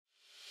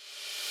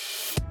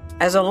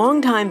As a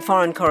long-time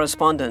foreign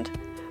correspondent,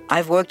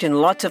 I've worked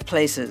in lots of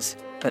places,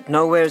 but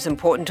nowhere as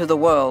important to the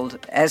world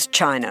as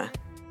China.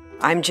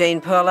 I'm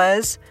Jane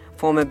Perlez,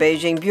 former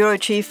Beijing bureau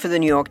chief for the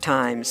New York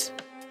Times.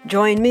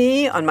 Join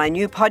me on my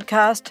new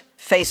podcast,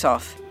 Face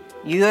Off,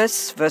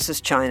 US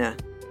versus China,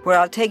 where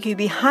I'll take you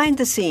behind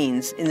the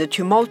scenes in the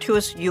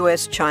tumultuous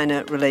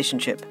US-China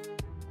relationship.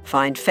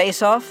 Find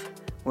Face Off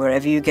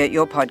wherever you get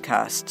your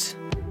podcasts.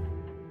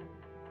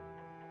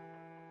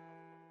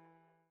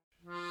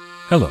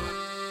 Hello,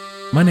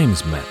 my name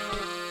is Matt,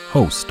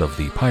 host of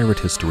the Pirate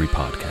History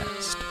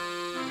Podcast.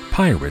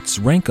 Pirates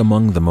rank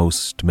among the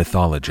most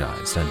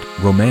mythologized and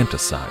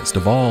romanticized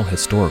of all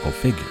historical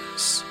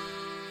figures.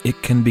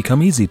 It can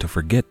become easy to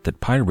forget that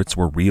pirates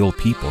were real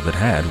people that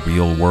had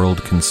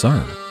real-world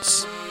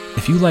concerns.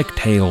 If you like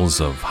tales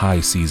of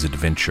high-seas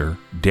adventure,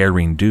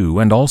 daring do,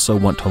 and also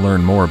want to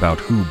learn more about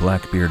who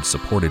Blackbeard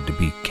supported to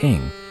be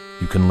king,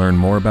 you can learn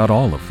more about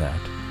all of that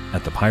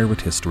at the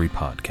Pirate History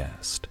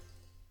Podcast.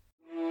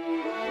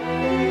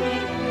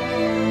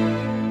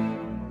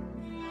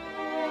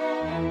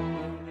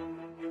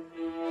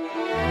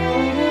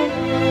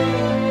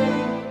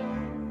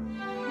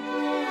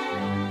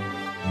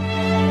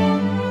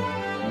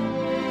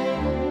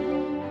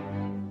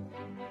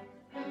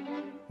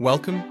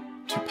 Welcome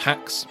to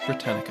Pax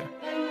Britannica.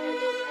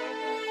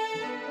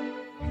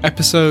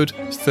 Episode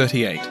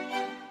 38.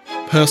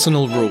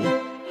 Personal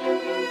Rule.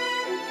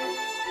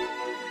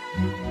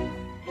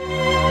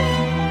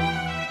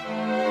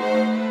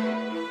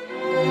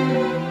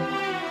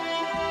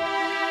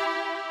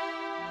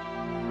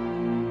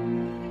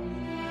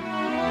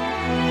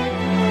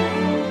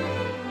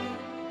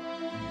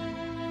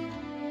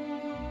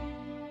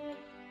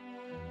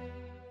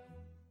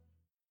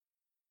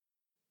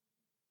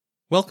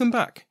 Welcome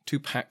back to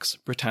Pax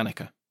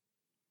Britannica.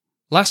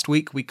 Last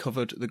week we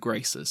covered the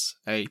Graces,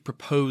 a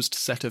proposed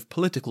set of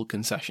political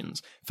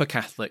concessions for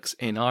Catholics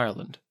in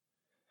Ireland.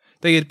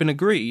 They had been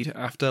agreed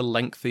after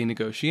lengthy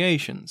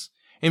negotiations,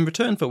 in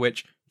return for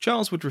which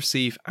Charles would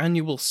receive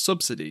annual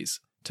subsidies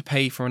to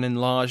pay for an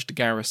enlarged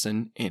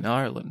garrison in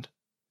Ireland.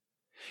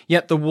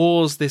 Yet the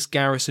wars this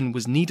garrison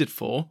was needed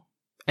for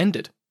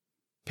ended.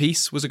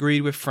 Peace was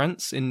agreed with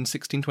France in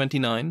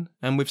 1629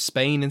 and with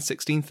Spain in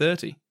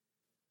 1630.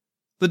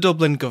 The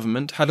Dublin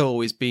government had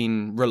always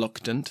been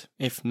reluctant,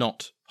 if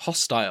not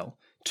hostile,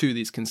 to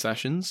these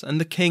concessions, and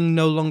the king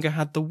no longer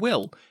had the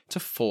will to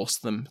force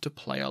them to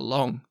play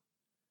along.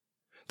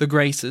 The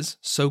Graces,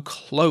 so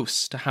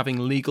close to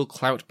having legal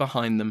clout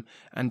behind them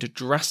and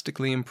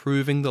drastically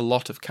improving the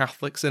lot of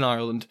Catholics in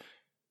Ireland,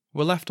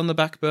 were left on the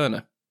back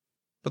burner.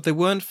 But they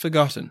weren't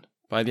forgotten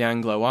by the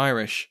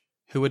Anglo-Irish,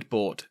 who had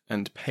bought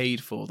and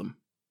paid for them.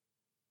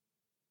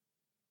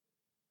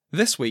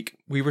 This week,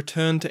 we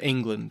return to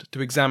England to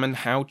examine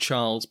how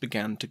Charles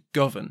began to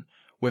govern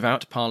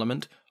without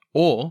Parliament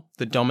or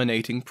the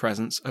dominating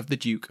presence of the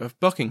Duke of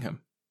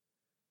Buckingham.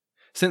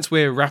 Since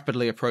we're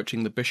rapidly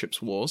approaching the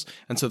Bishops' Wars,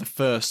 and so the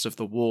first of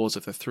the Wars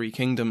of the Three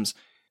Kingdoms,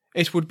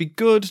 it would be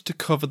good to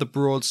cover the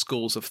broad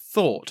schools of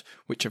thought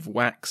which have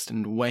waxed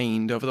and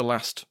waned over the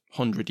last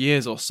 100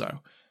 years or so,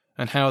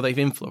 and how they've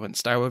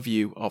influenced our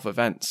view of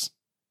events.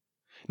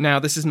 Now,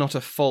 this is not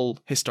a full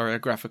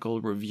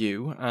historiographical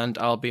review, and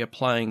I'll be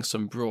applying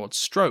some broad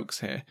strokes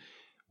here,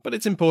 but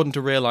it's important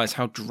to realise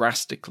how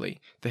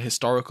drastically the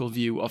historical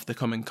view of the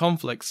coming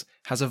conflicts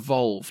has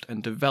evolved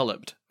and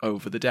developed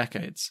over the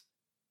decades.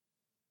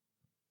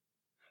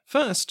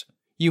 First,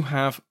 you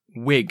have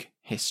Whig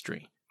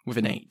history, with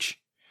an H,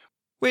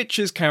 which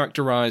is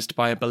characterised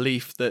by a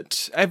belief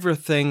that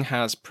everything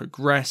has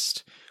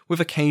progressed,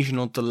 with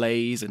occasional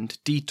delays and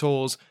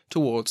detours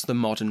towards the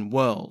modern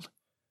world.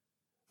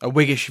 A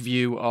Whiggish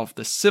view of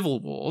the civil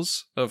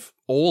wars, of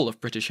all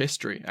of British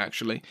history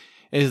actually,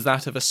 is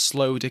that of a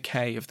slow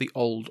decay of the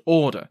old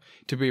order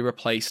to be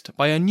replaced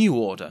by a new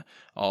order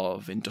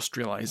of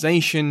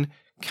industrialisation,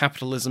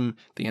 capitalism,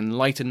 the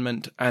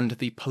Enlightenment, and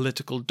the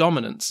political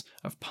dominance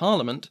of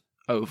Parliament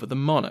over the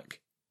monarch.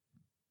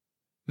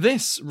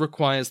 This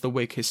requires the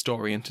Whig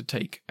historian to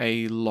take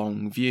a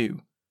long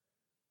view.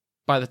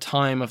 By the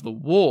time of the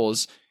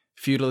wars,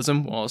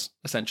 feudalism was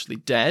essentially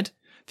dead.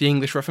 The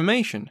English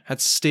Reformation had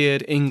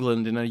steered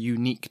England in a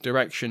unique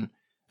direction,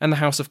 and the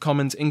House of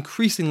Commons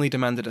increasingly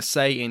demanded a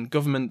say in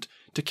government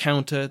to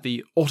counter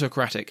the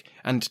autocratic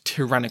and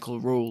tyrannical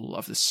rule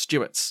of the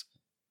Stuarts.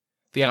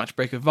 The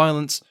outbreak of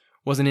violence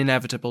was an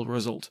inevitable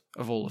result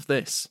of all of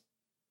this.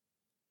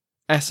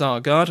 S.R.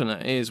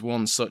 Gardiner is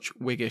one such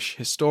Whiggish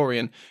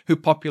historian who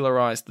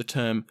popularised the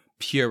term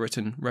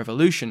Puritan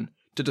Revolution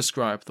to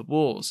describe the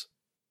wars.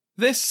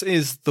 This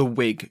is the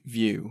Whig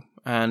view,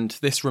 and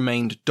this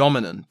remained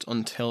dominant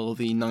until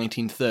the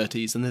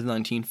 1930s and the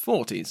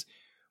 1940s,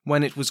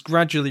 when it was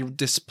gradually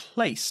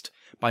displaced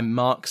by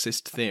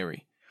Marxist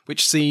theory,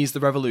 which sees the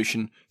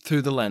revolution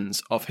through the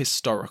lens of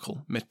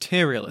historical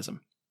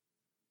materialism.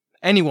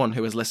 Anyone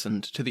who has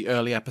listened to the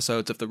early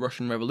episodes of the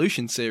Russian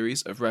Revolution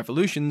series of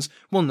Revolutions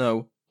will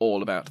know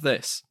all about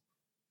this.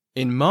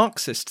 In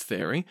Marxist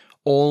theory,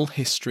 all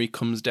history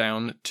comes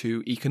down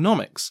to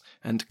economics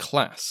and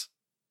class.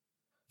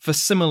 For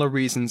similar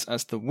reasons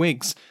as the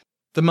Whigs,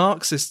 the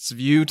Marxists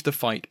viewed the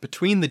fight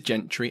between the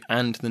gentry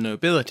and the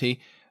nobility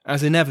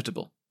as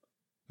inevitable,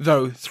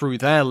 though through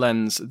their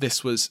lens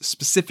this was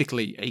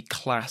specifically a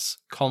class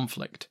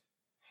conflict.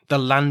 The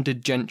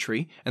landed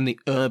gentry and the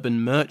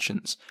urban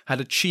merchants had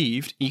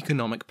achieved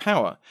economic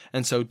power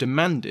and so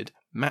demanded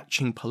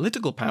matching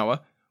political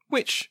power,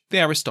 which the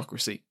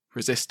aristocracy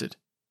resisted.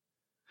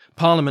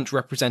 Parliament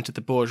represented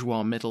the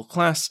bourgeois middle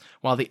class,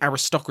 while the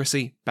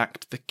aristocracy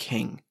backed the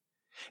king.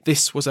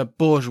 This was a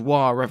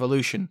bourgeois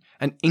revolution,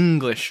 an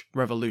English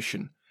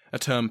revolution, a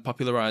term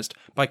popularised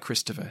by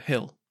Christopher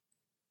Hill.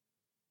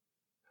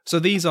 So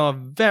these are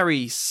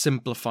very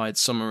simplified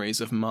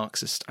summaries of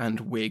Marxist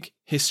and Whig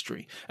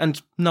history,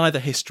 and neither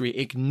history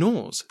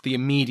ignores the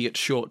immediate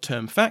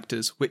short-term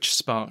factors which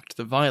sparked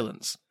the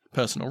violence.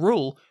 Personal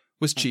rule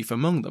was chief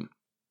among them.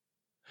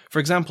 For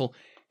example,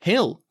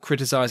 Hill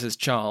criticises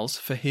Charles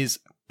for his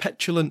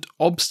petulant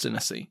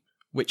obstinacy,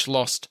 which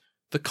lost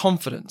the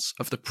confidence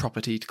of the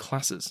propertied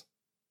classes.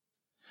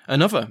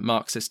 Another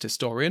Marxist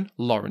historian,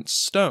 Lawrence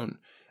Stone,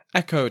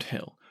 echoed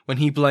Hill when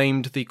he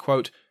blamed the,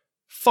 quote,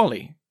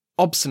 folly,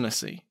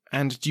 obstinacy,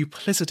 and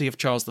duplicity of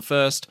Charles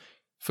I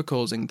for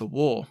causing the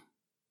war.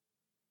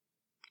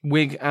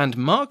 Whig and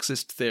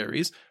Marxist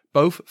theories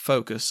both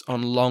focus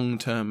on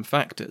long-term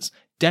factors,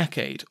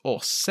 decade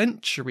or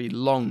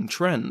century-long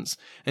trends,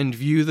 and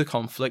view the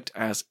conflict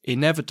as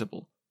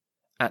inevitable.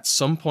 At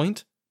some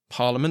point,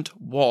 Parliament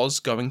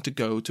was going to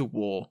go to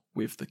war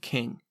with the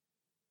king.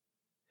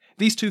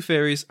 These two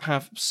theories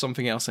have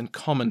something else in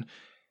common.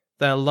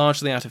 They're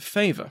largely out of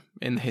favour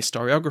in the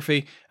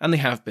historiography, and they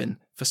have been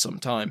for some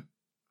time.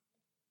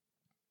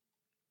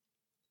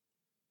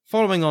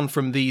 Following on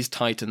from these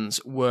titans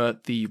were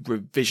the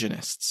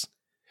revisionists.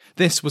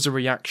 This was a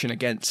reaction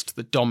against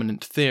the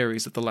dominant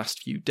theories of the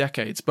last few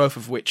decades, both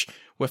of which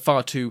were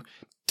far too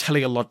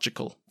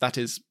teleological, that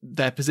is,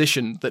 their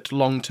position that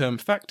long-term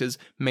factors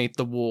made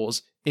the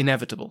wars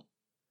inevitable.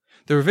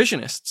 The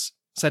revisionists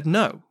said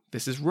no,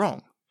 this is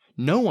wrong.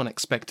 No one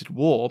expected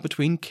war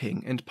between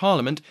king and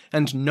parliament,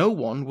 and no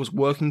one was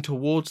working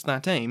towards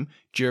that aim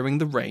during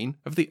the reign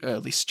of the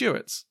early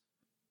Stuarts.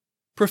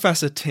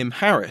 Professor Tim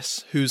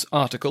Harris, whose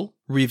article,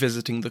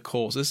 Revisiting the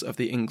Causes of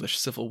the English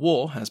Civil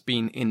War, has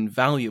been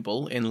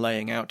invaluable in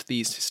laying out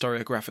these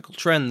historiographical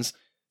trends,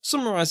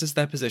 summarises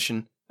their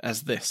position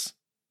as this.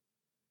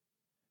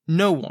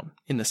 No one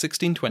in the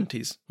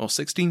 1620s or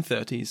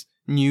 1630s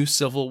knew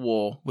civil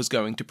war was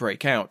going to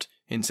break out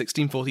in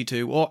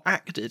 1642 or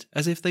acted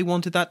as if they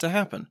wanted that to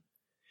happen.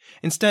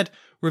 Instead,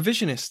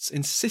 revisionists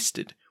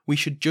insisted we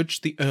should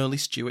judge the early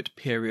Stuart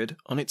period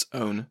on its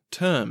own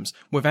terms,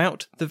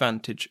 without the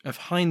vantage of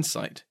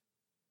hindsight.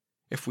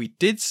 If we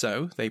did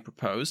so, they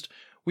proposed,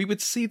 we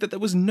would see that there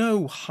was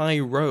no high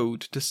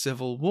road to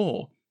civil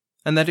war,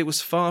 and that it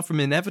was far from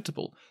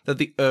inevitable that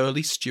the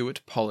early Stuart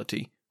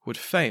polity would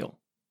fail.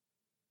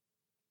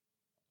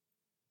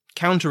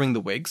 Countering the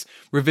Whigs,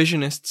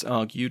 revisionists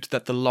argued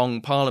that the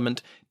Long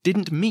Parliament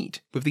didn't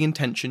meet with the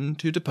intention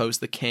to depose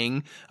the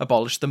king,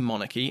 abolish the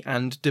monarchy,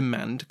 and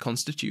demand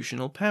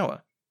constitutional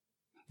power.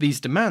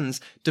 These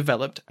demands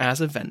developed as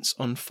events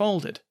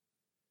unfolded.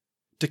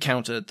 To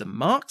counter the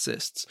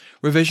Marxists,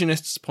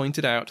 revisionists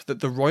pointed out that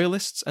the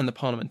royalists and the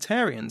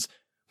parliamentarians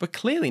were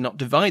clearly not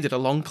divided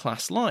along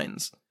class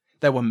lines.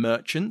 There were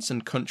merchants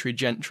and country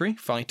gentry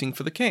fighting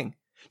for the king,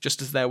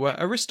 just as there were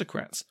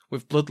aristocrats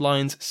with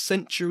bloodlines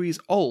centuries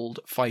old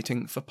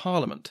fighting for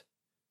parliament.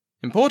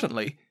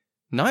 Importantly,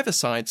 neither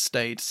side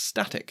stayed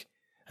static,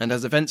 and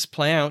as events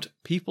play out,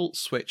 people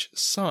switch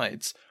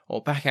sides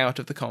or back out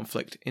of the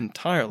conflict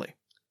entirely.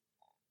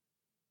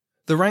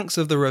 The ranks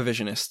of the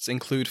revisionists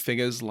include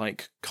figures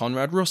like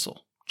Conrad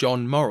Russell,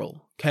 John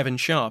Morrill, Kevin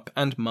Sharp,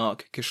 and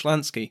Mark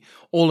Kishlansky,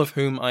 all of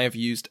whom I have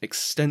used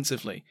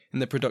extensively in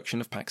the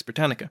production of Pax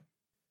Britannica.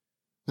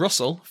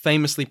 Russell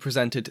famously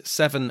presented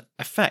 7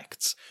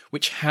 effects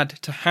which had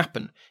to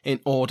happen in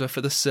order for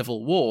the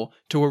Civil War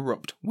to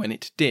erupt when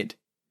it did.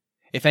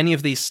 If any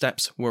of these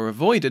steps were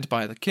avoided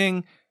by the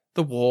king,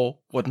 the war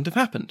wouldn't have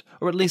happened,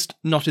 or at least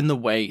not in the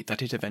way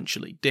that it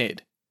eventually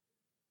did.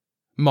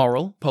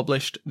 Morrill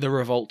published The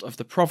Revolt of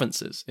the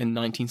Provinces in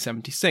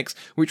 1976,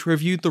 which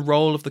reviewed the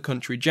role of the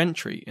country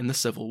gentry in the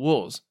civil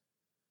wars.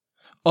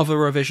 Other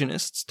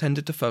revisionists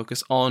tended to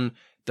focus on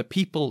the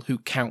people who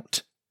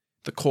count,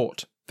 the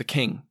court, the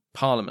king,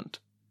 parliament.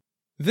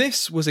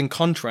 This was in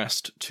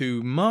contrast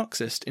to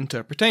Marxist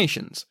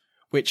interpretations,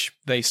 which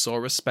they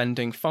saw as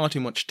spending far too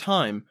much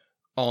time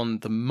on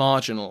the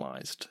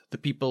marginalised, the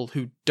people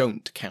who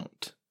don't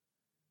count.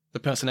 The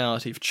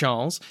personality of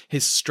Charles,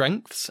 his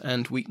strengths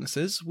and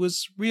weaknesses,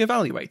 was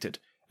re-evaluated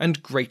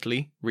and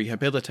greatly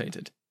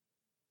rehabilitated.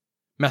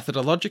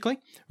 Methodologically,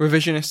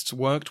 revisionists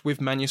worked with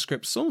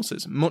manuscript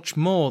sources much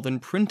more than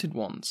printed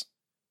ones.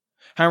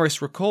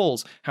 Harris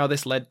recalls how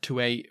this led to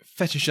a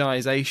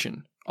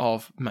fetishization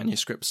of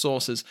manuscript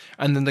sources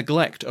and the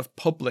neglect of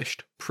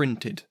published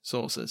printed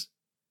sources.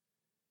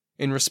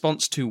 In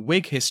response to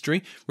Whig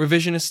history,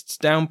 revisionists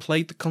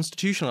downplayed the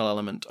constitutional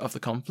element of the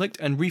conflict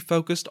and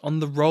refocused on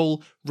the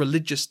role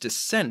religious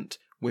dissent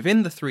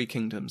within the three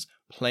kingdoms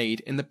played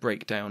in the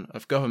breakdown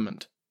of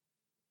government.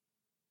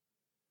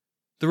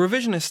 The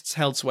revisionists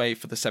held sway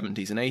for the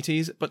 70s and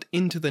 80s, but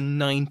into the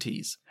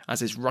 90s,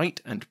 as is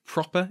right and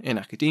proper in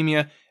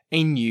academia,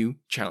 a new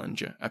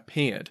challenger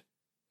appeared.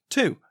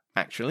 Two,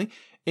 actually,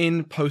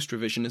 in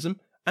post-revisionism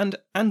and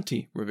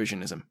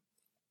anti-revisionism.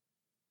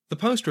 The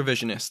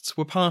post-revisionists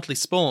were partly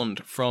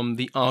spawned from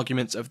the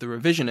arguments of the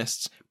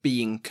revisionists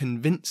being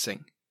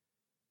convincing.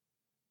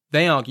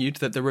 They argued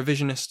that the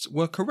revisionists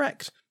were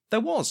correct. There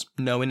was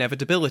no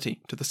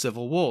inevitability to the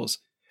civil wars,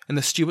 and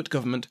the Stuart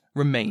government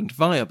remained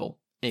viable,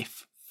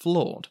 if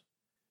flawed.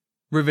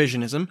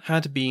 Revisionism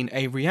had been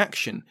a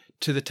reaction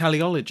to the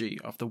teleology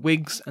of the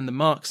Whigs and the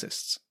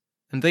Marxists,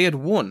 and they had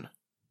won.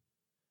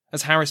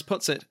 As Harris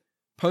puts it,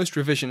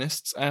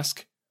 post-revisionists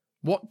ask,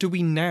 what do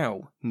we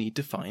now need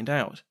to find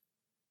out?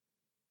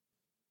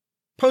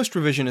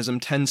 Post-revisionism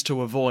tends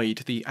to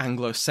avoid the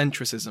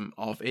Anglo-centricism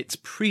of its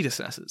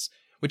predecessors,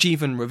 which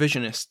even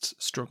revisionists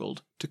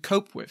struggled to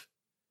cope with.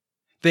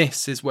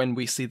 This is when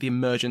we see the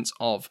emergence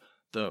of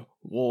the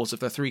Wars of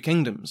the Three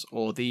Kingdoms,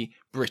 or the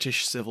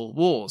British Civil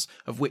Wars,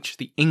 of which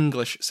the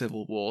English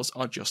Civil Wars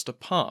are just a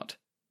part.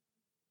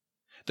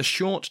 The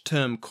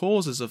short-term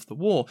causes of the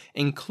war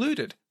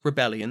included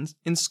rebellions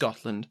in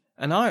Scotland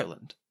and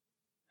Ireland.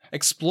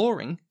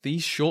 Exploring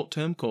these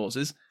short-term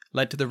causes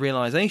led to the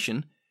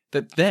realization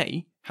that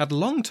they had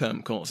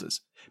long-term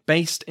causes,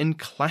 based in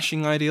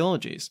clashing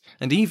ideologies,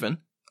 and even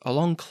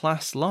along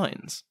class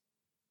lines.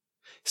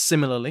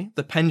 Similarly,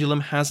 the pendulum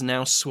has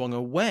now swung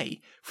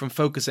away from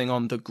focusing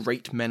on the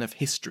great men of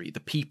history, the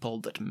people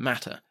that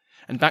matter,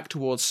 and back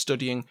towards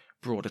studying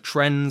broader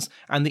trends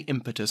and the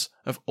impetus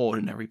of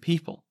ordinary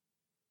people.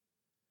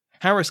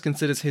 Harris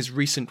considers his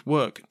recent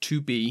work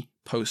to be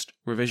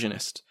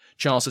post-revisionist.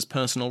 Charles's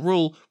personal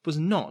rule was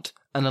not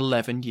an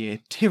 11-year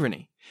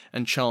tyranny,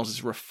 and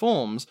Charles's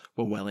reforms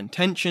were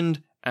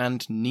well-intentioned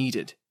and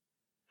needed.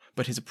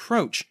 But his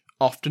approach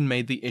often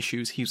made the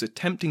issues he was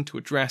attempting to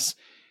address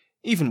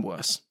even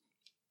worse.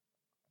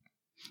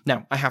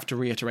 Now, I have to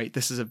reiterate,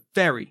 this is a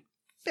very,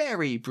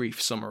 very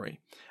brief summary,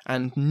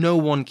 and no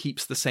one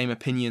keeps the same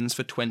opinions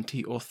for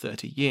 20 or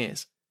 30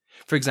 years.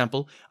 For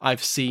example,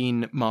 I've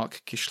seen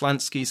Mark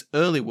Kishlansky's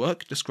early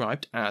work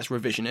described as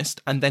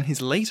revisionist, and then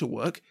his later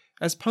work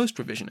as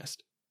post-revisionist.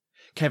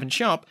 Kevin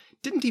Sharp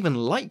didn't even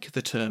like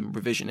the term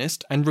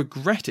revisionist and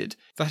regretted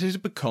that it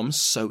had become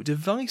so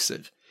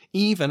divisive,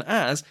 even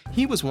as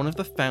he was one of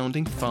the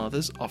founding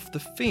fathers of the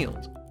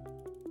field.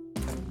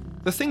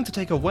 The thing to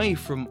take away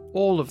from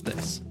all of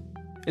this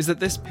is that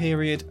this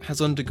period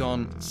has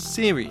undergone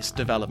serious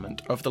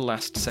development over the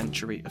last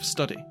century of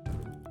study.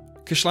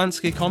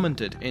 Kishlansky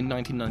commented in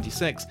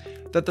 1996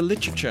 that the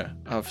literature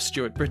of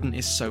Stuart Britain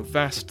is so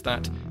vast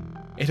that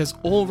it has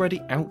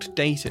already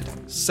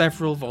outdated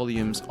several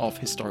volumes of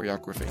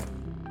historiography.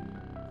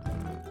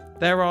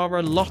 There are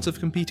a lot of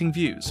competing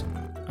views,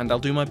 and I'll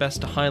do my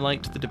best to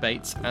highlight the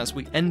debates as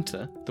we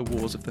enter the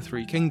Wars of the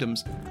Three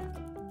Kingdoms.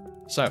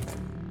 So,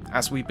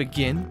 as we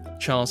begin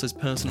Charles's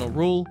personal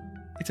rule,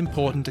 it's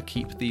important to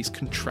keep these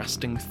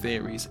contrasting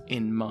theories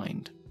in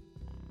mind.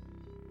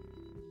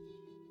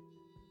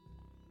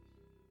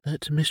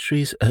 Let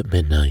Mysteries at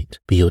Midnight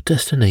be your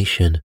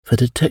destination for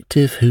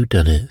detective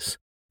whodunits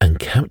and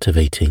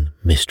captivating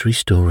mystery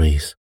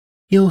stories.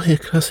 You'll hear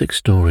classic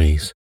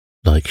stories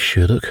like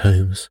Sherlock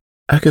Holmes,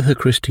 Agatha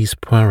Christie's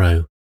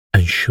Poirot,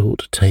 and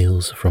short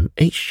tales from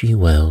H.G.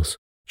 Wells,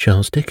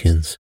 Charles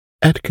Dickens,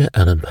 Edgar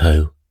Allan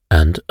Poe,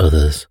 and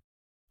others.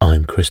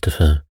 I'm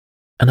Christopher,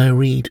 and I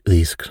read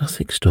these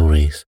classic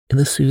stories in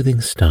the soothing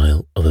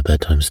style of a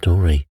bedtime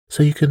story,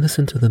 so you can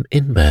listen to them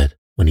in bed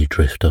when you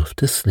drift off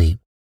to sleep.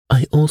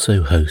 I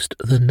also host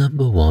the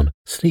 #1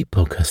 sleep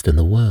podcast in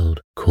the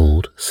world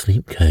called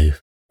Sleep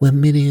Cove, where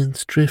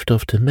millions drift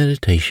off to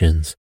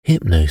meditations,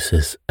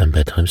 hypnosis, and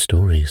bedtime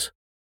stories.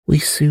 We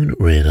soon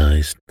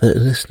realized that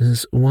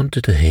listeners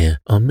wanted to hear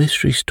our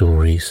mystery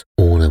stories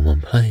all in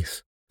one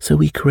place, so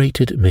we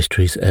created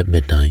Mysteries at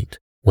Midnight,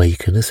 where you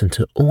can listen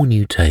to all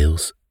new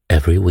tales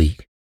every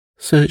week.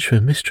 Search for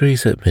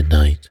Mysteries at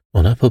Midnight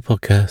on Apple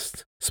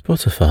Podcasts,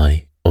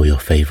 Spotify, or your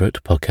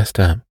favorite podcast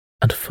app,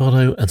 and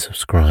follow and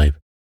subscribe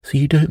so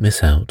you don't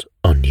miss out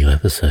on new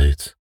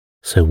episodes.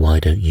 So why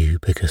don't you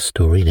pick a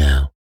story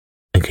now?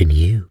 And can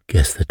you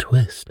guess the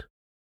twist?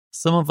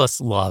 Some of us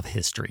love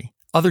history.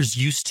 Others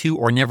used to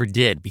or never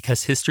did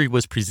because history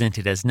was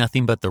presented as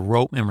nothing but the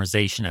rote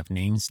memorization of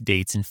names,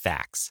 dates, and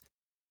facts.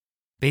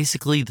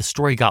 Basically, the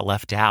story got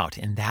left out,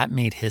 and that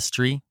made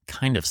history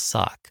kind of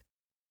suck.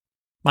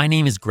 My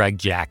name is Greg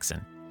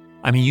Jackson.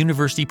 I'm a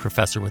university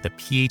professor with a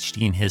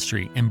PhD in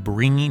history, and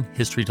bringing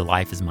history to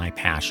life is my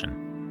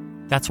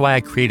passion. That's why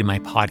I created my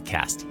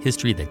podcast,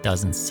 History That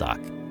Doesn't Suck.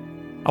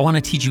 I want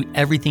to teach you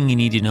everything you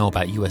need to know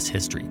about U.S.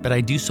 history, but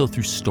I do so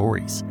through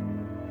stories.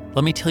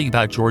 Let me tell you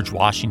about George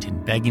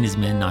Washington begging his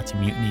men not to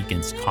mutiny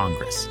against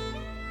Congress,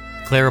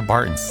 Clara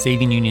Barton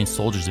saving Union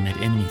soldiers amid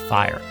enemy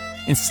fire,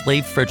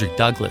 enslaved Frederick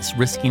Douglass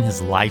risking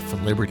his life for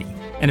liberty,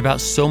 and about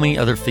so many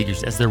other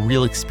figures as their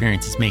real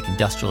experiences make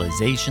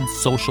industrialization,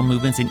 social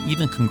movements, and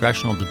even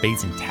congressional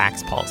debates and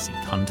tax policy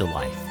come to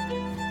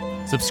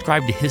life.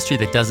 Subscribe to History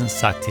That Doesn't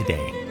Suck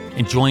today,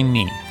 and join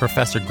me,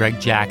 Professor Greg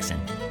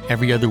Jackson,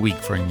 every other week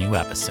for a new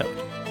episode,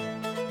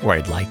 where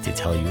I'd like to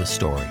tell you a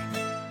story.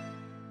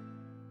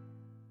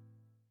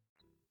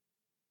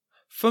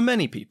 For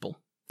many people,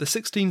 the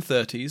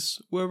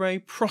 1630s were a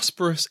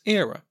prosperous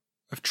era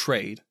of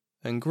trade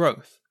and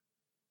growth.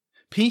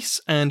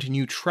 Peace and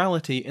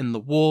neutrality in the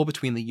war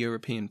between the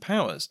European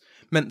powers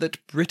meant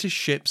that British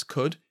ships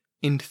could,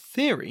 in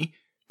theory,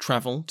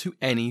 travel to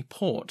any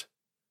port.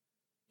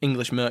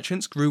 English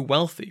merchants grew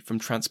wealthy from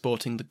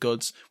transporting the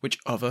goods which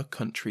other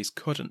countries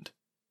couldn't.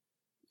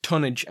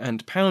 Tonnage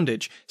and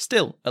poundage,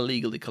 still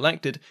illegally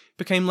collected,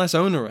 became less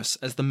onerous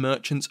as the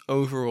merchants'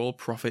 overall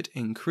profit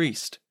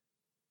increased.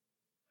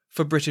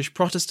 For British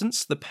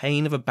Protestants, the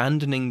pain of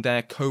abandoning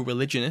their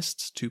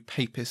co-religionists to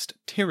papist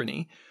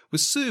tyranny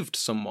was soothed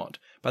somewhat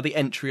by the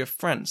entry of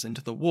France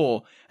into the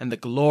war and the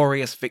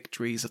glorious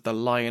victories of the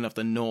Lion of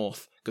the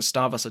North,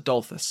 Gustavus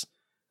Adolphus,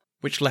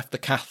 which left the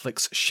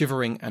Catholics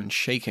shivering and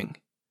shaking.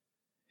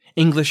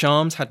 English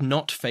arms had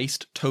not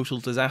faced total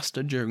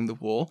disaster during the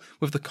war,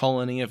 with the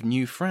colony of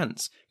New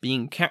France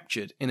being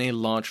captured in a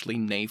largely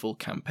naval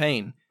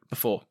campaign,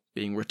 before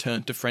being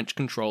returned to French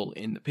control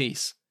in the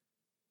peace.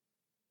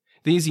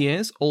 These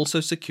years also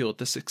secured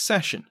the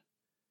succession.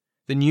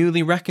 The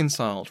newly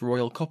reconciled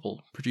royal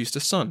couple produced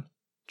a son,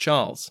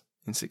 Charles,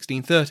 in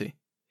 1630.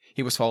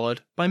 He was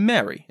followed by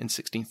Mary in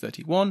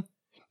 1631,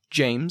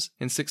 James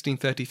in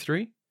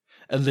 1633,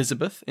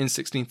 Elizabeth in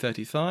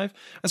 1635,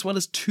 as well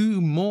as 2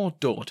 more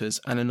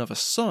daughters and another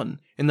son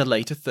in the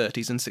later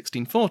 30s and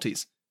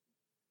 1640s.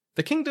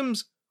 The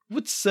kingdoms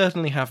would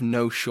certainly have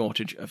no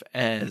shortage of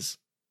heirs.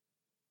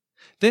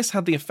 This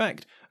had the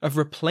effect of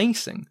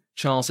replacing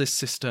Charles's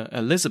sister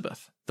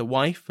Elizabeth, the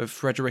wife of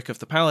Frederick of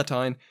the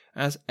Palatine,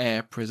 as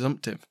heir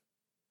presumptive.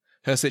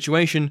 Her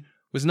situation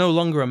was no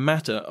longer a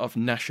matter of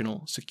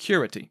national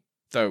security,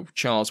 though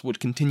Charles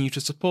would continue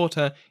to support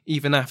her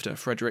even after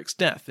Frederick's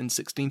death in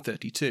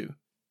 1632.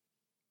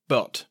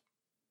 But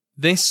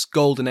this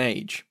golden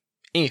age,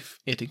 if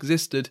it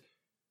existed,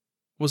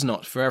 was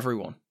not for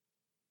everyone.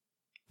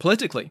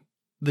 Politically,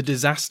 the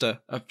disaster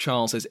of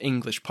Charles's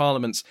English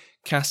parliaments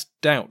cast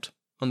doubt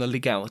on the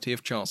legality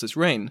of Charles's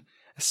reign,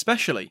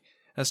 especially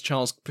as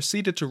Charles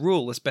proceeded to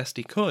rule as best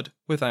he could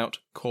without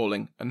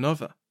calling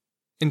another.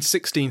 In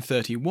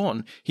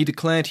 1631, he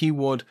declared he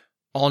would,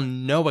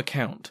 on no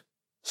account,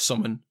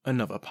 summon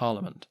another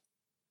parliament.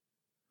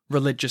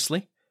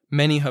 Religiously,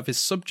 many of his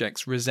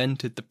subjects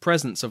resented the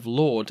presence of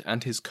Laud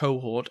and his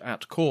cohort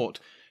at court,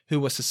 who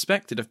were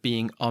suspected of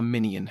being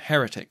Arminian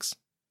heretics.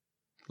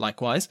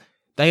 Likewise,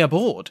 they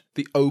abhorred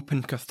the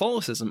open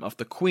Catholicism of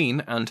the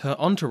Queen and her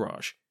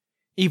entourage.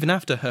 Even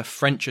after her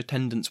French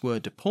attendants were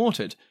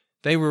deported,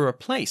 they were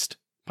replaced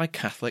by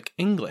Catholic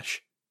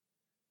English.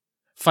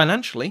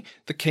 Financially,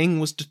 the king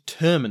was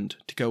determined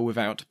to go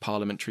without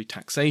parliamentary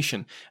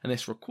taxation, and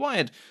this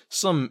required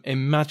some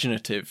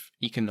imaginative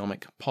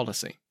economic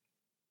policy.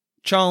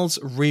 Charles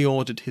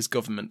reordered his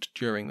government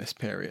during this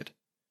period.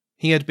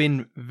 He had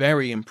been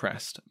very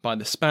impressed by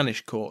the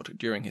Spanish court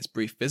during his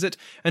brief visit,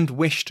 and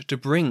wished to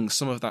bring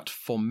some of that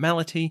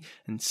formality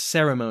and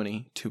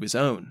ceremony to his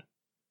own.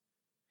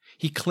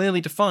 He clearly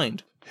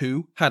defined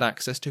who had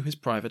access to his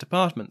private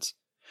apartments,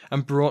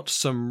 and brought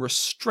some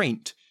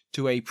restraint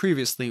to a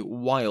previously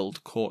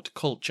wild court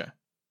culture.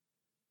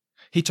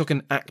 He took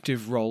an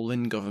active role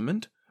in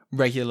government,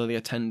 regularly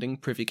attending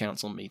Privy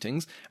Council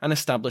meetings and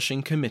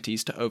establishing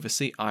committees to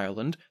oversee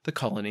Ireland, the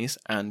colonies,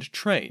 and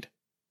trade.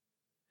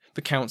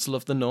 The Council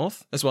of the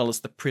North, as well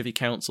as the Privy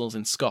Councils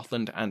in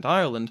Scotland and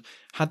Ireland,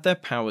 had their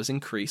powers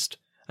increased,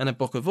 and a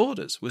Book of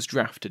Orders was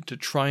drafted to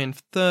try and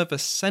further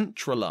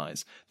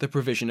centralise the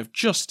provision of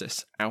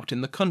justice out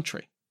in the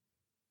country.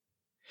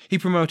 He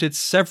promoted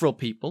several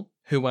people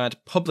who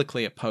had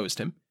publicly opposed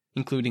him,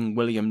 including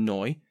William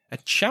Noy, a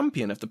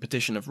champion of the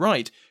Petition of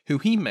Right, who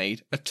he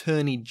made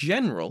Attorney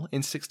General in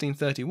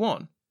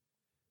 1631.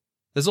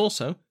 There's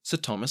also Sir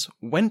Thomas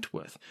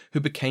Wentworth, who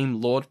became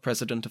Lord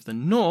President of the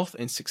North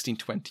in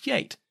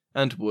 1628,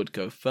 and would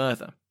go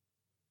further.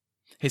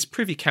 His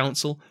Privy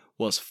Council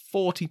was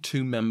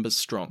 42 members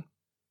strong.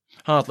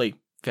 Hardly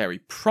very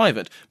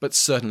private, but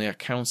certainly a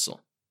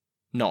council.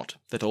 Not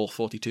that all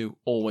 42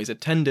 always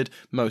attended,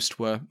 most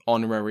were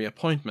honorary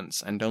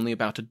appointments, and only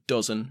about a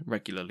dozen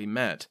regularly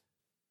met.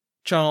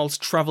 Charles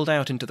travelled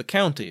out into the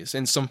counties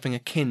in something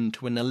akin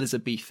to an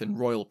Elizabethan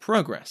royal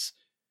progress.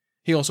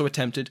 He also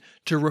attempted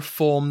to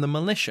reform the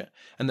militia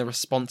and the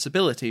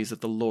responsibilities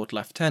of the Lord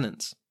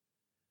Lieutenants.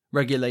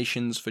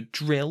 Regulations for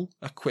drill,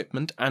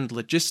 equipment, and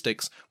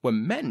logistics were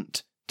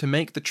meant to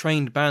make the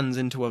trained bands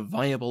into a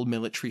viable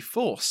military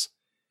force.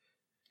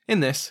 In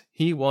this,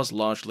 he was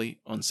largely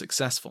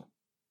unsuccessful.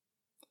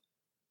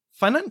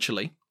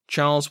 Financially,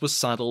 Charles was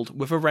saddled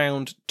with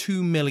around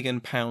 £2 million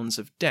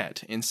of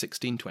debt in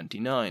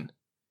 1629.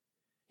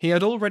 He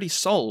had already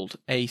sold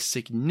a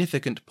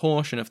significant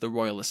portion of the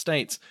royal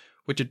estates,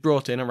 which had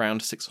brought in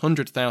around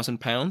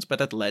 £600,000 but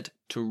had led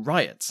to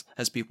riots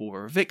as people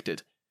were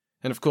evicted.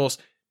 And of course,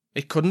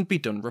 it couldn't be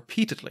done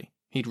repeatedly.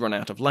 He'd run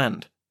out of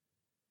land.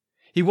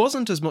 He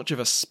wasn't as much of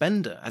a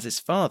spender as his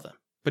father,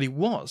 but he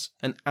was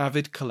an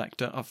avid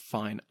collector of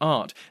fine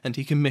art, and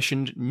he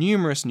commissioned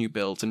numerous new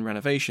builds and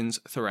renovations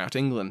throughout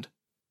England.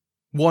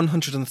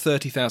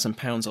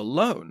 £130,000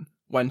 alone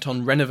went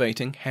on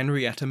renovating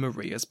Henrietta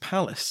Maria's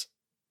palace.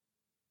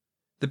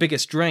 The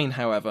biggest drain,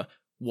 however,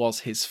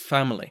 was his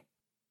family.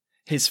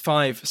 His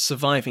 5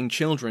 surviving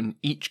children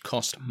each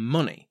cost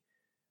money,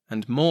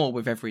 and more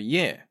with every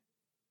year,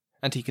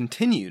 and he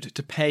continued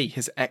to pay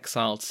his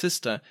exiled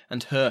sister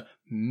and her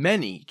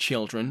many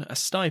children a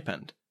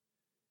stipend.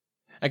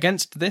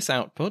 Against this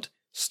output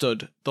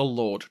stood the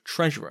Lord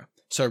Treasurer,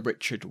 Sir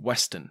Richard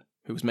Weston,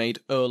 who was made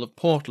Earl of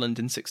Portland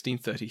in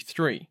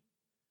 1633.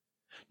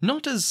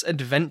 Not as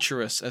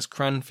adventurous as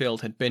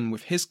Cranfield had been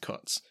with his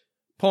cuts,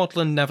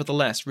 Portland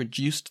nevertheless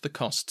reduced the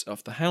costs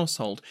of the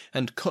household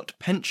and cut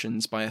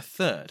pensions by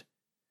 1/3.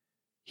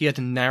 He had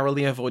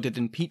narrowly avoided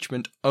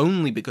impeachment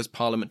only because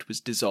Parliament was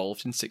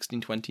dissolved in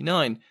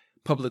 1629,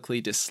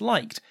 publicly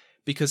disliked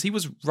because he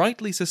was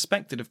rightly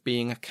suspected of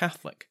being a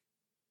Catholic.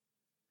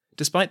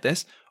 Despite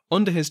this,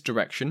 under his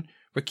direction,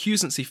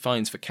 recusancy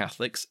fines for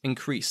Catholics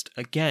increased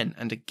again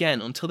and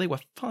again until they were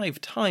 5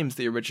 times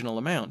the original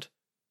amount.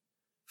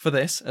 For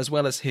this, as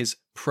well as his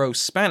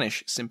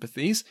pro-Spanish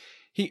sympathies,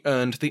 he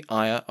earned the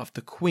ire of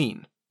the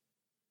Queen.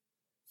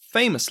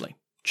 Famously,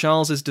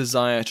 Charles's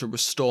desire to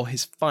restore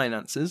his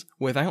finances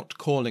without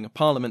calling a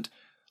parliament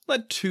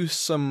led to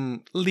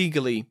some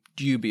legally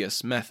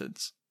dubious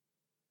methods.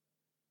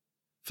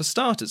 For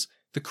starters,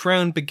 the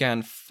Crown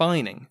began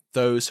fining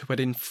those who had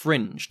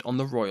infringed on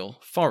the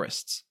royal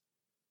forests.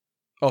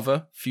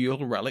 Other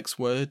feudal relics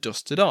were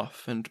dusted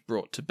off and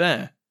brought to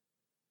bear.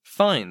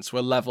 Fines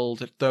were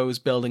levelled at those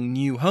building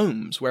new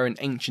homes where an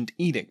ancient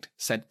edict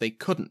said they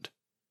couldn't.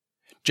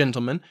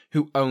 Gentlemen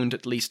who owned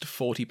at least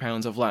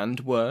 £40 of land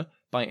were,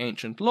 by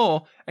ancient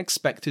law,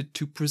 expected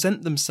to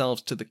present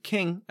themselves to the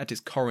king at his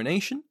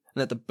coronation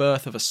and at the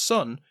birth of a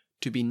son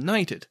to be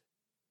knighted.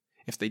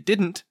 If they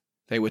didn't,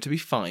 they were to be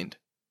fined.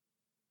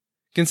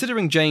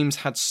 Considering James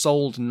had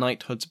sold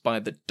knighthoods by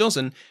the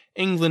dozen,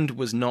 England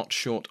was not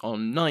short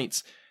on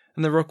knights,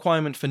 and the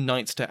requirement for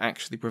knights to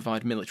actually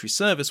provide military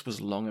service was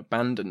long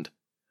abandoned.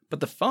 But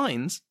the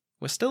fines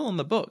were still on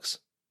the books,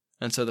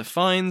 and so the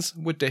fines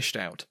were dished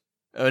out,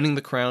 earning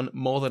the Crown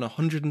more than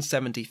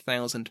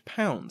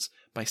 £170,000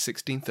 by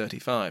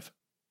 1635.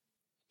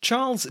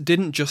 Charles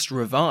didn't just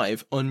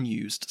revive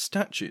unused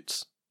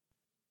statutes.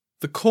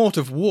 The Court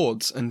of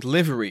Wards and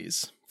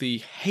Liveries, the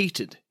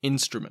hated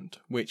instrument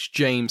which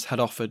James had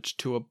offered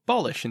to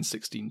abolish in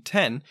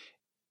 1610,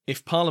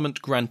 if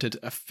Parliament granted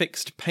a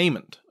fixed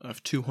payment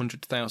of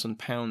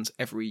 £200,000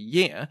 every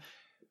year,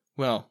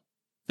 well,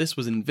 this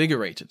was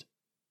invigorated.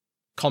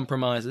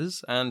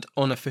 Compromises and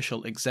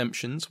unofficial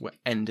exemptions were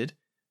ended,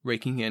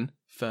 raking in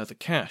further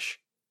cash.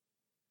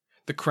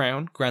 The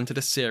Crown granted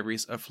a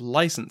series of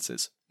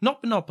licences,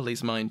 not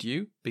monopolies, mind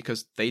you,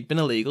 because they'd been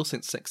illegal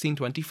since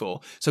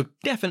 1624, so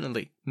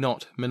definitely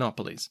not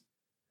monopolies.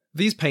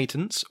 These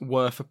patents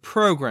were for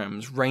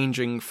programmes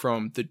ranging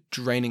from the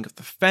draining of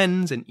the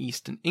fens in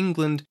eastern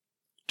England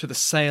to the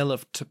sale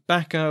of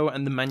tobacco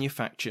and the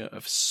manufacture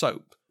of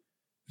soap.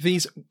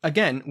 These,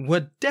 again,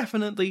 were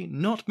definitely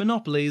not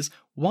monopolies.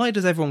 Why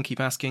does everyone keep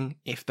asking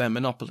if they're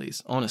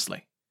monopolies,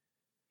 honestly?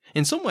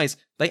 In some ways,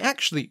 they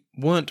actually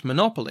weren't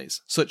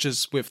monopolies, such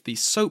as with the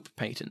soap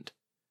patent.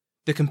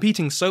 The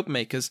competing soap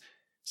makers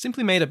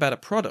simply made a better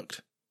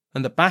product,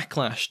 and the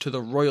backlash to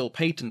the royal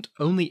patent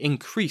only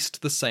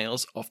increased the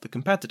sales of the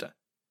competitor.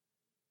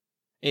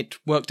 It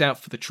worked out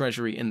for the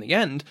Treasury in the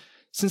end,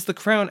 since the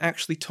Crown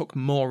actually took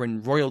more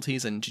in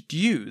royalties and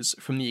dues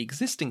from the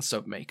existing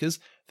soap makers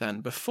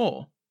than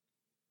before.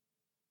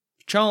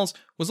 Charles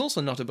was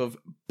also not above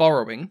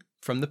borrowing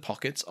from the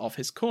pockets of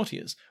his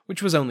courtiers,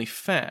 which was only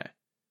fair.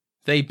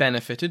 They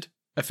benefited,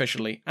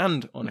 officially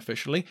and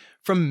unofficially,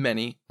 from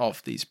many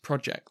of these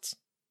projects.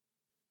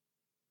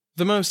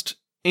 The most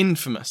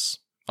infamous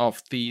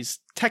of these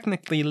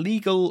technically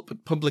legal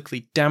but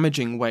publicly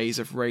damaging ways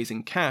of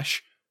raising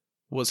cash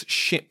was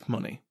ship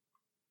money.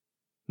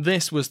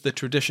 This was the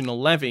traditional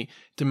levy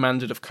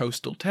demanded of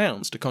coastal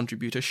towns to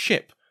contribute a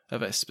ship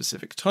of a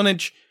specific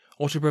tonnage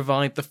or to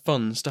provide the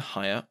funds to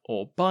hire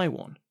or buy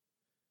one.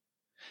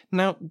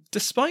 Now,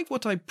 despite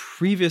what I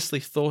previously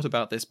thought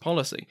about this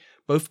policy,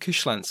 both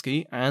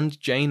Kishlansky and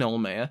Jane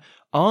Olmeyer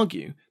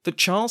argue that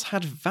Charles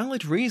had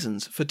valid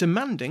reasons for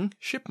demanding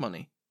ship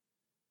money.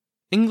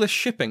 English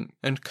shipping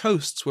and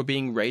coasts were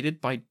being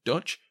raided by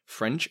Dutch,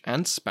 French,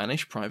 and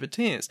Spanish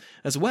privateers,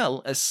 as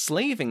well as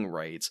slaving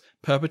raids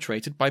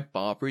perpetrated by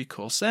Barbary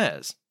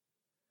corsairs.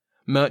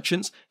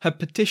 Merchants had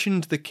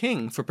petitioned the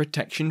king for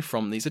protection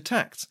from these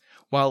attacks,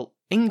 while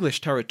English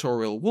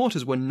territorial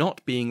waters were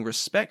not being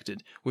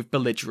respected, with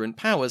belligerent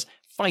powers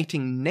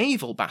fighting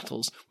naval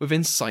battles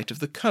within sight of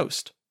the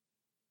coast.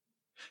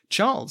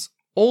 Charles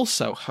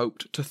also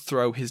hoped to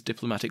throw his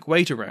diplomatic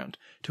weight around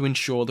to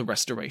ensure the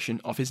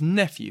restoration of his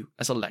nephew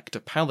as Elector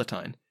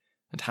Palatine,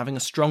 and having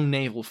a strong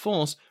naval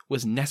force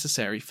was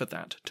necessary for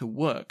that to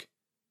work.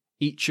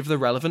 Each of the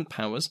relevant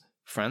powers,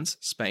 France,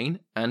 Spain,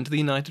 and the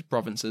United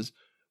Provinces,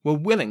 were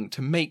willing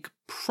to make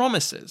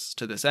promises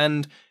to this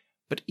end,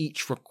 but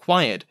each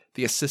required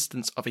the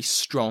assistance of a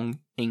strong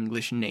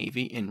English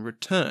navy in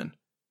return.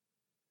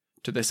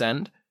 To this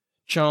end,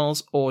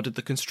 Charles ordered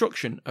the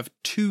construction of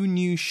 2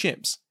 new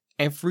ships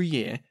every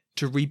year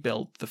to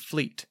rebuild the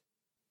fleet.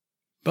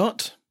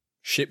 But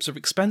ships are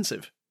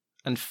expensive,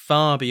 and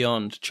far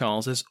beyond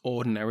Charles's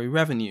ordinary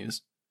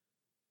revenues.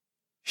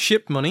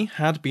 Ship money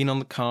had been on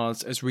the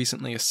cards as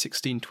recently as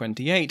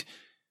 1628,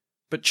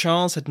 but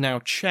Charles had now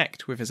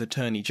checked with his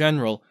Attorney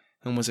General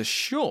and was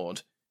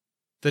assured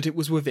that it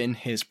was within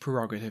his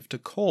prerogative to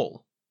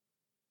call.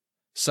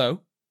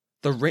 So,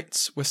 the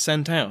writs were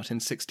sent out in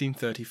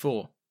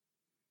 1634.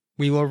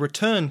 We will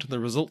return to the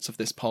results of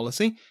this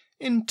policy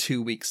in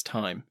 2 weeks'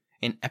 time,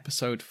 in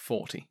episode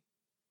 40.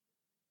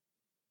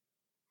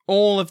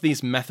 All of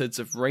these methods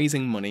of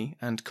raising money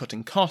and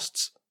cutting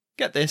costs,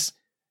 get this,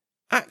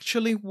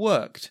 actually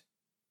worked.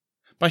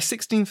 By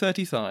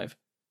 1635,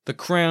 the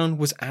Crown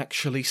was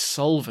actually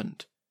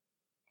solvent.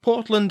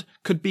 Portland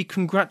could be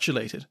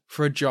congratulated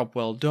for a job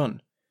well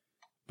done,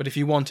 but if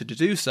you wanted to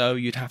do so,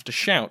 you'd have to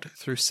shout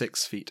through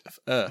 6 feet of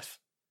earth.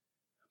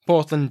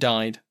 Portland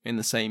died in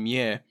the same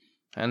year,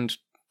 and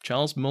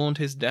Charles mourned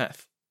his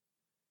death.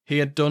 He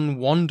had done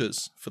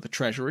wonders for the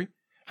Treasury,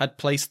 had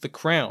placed the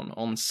Crown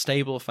on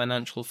stable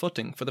financial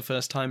footing for the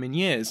first time in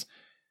years,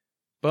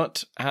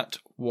 but at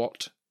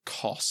what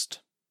cost?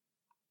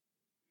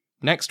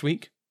 Next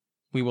week,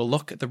 we will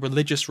look at the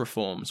religious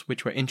reforms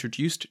which were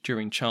introduced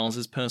during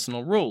Charles's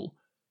personal rule,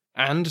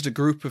 and at a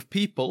group of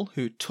people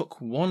who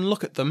took one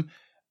look at them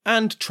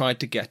and tried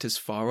to get as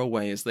far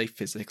away as they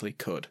physically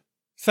could.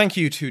 Thank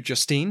you to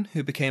Justine,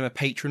 who became a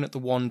patron at the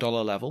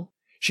 $1 level.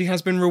 She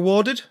has been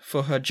rewarded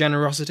for her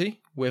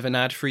generosity with an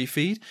ad-free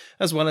feed,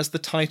 as well as the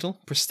title,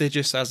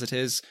 prestigious as it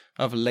is,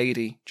 of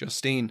Lady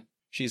Justine.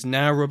 She is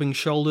now rubbing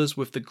shoulders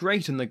with the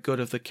great and the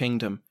good of the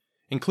kingdom,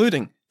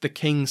 including the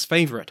king's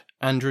favourite,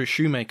 Andrew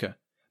Shoemaker,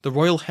 the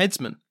royal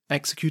headsman,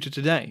 executed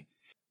today,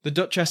 the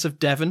Duchess of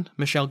Devon,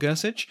 Michelle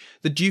Gersich,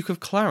 the Duke of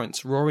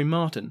Clarence, Rory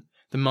Martin,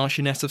 the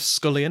Marchioness of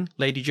Scullion,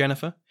 Lady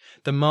Jennifer,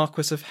 the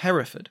Marquess of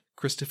Hereford,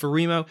 Christopher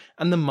Remo,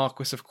 and the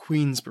Marquess of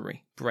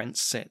Queensberry, Brent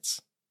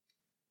Sitz.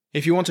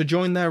 If you want to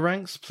join their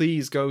ranks,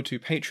 please go to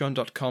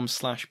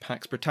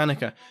patreon.com/Pax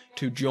Britannica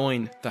to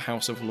join the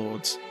House of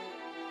Lords.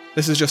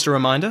 This is just a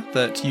reminder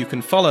that you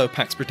can follow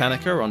Pax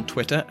Britannica on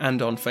Twitter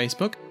and on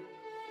Facebook.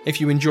 If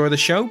you enjoy the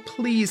show,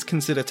 please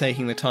consider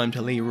taking the time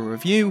to leave a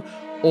review,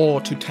 or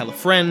to tell a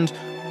friend,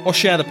 or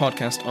share the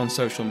podcast on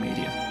social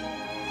media.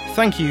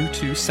 Thank you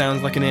to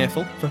Sounds Like an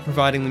Earful for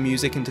providing the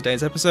music in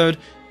today's episode,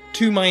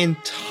 to my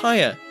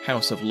entire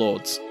House of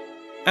Lords,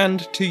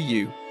 and to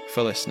you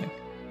for listening.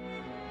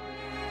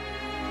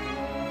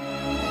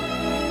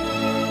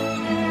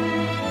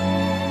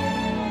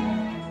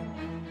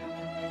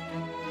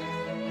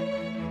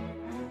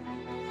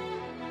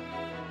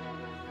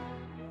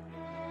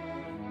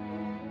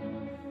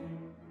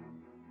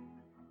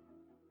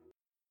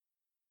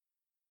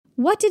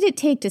 What did it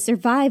take to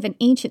survive an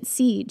ancient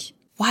siege?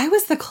 Why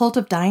was the cult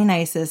of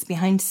Dionysus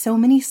behind so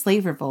many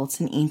slave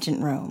revolts in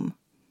ancient Rome?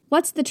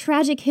 What's the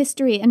tragic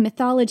history and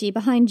mythology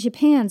behind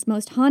Japan's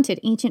most haunted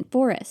ancient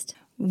forest?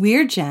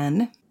 We're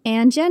Jen.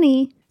 And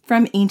Jenny.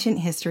 From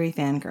Ancient History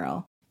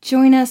Fangirl.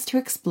 Join us to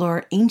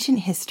explore ancient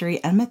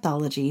history and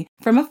mythology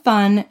from a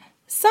fun,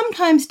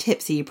 sometimes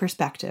tipsy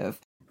perspective.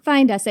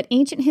 Find us at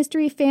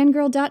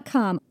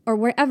ancienthistoryfangirl.com or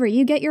wherever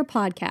you get your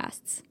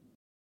podcasts.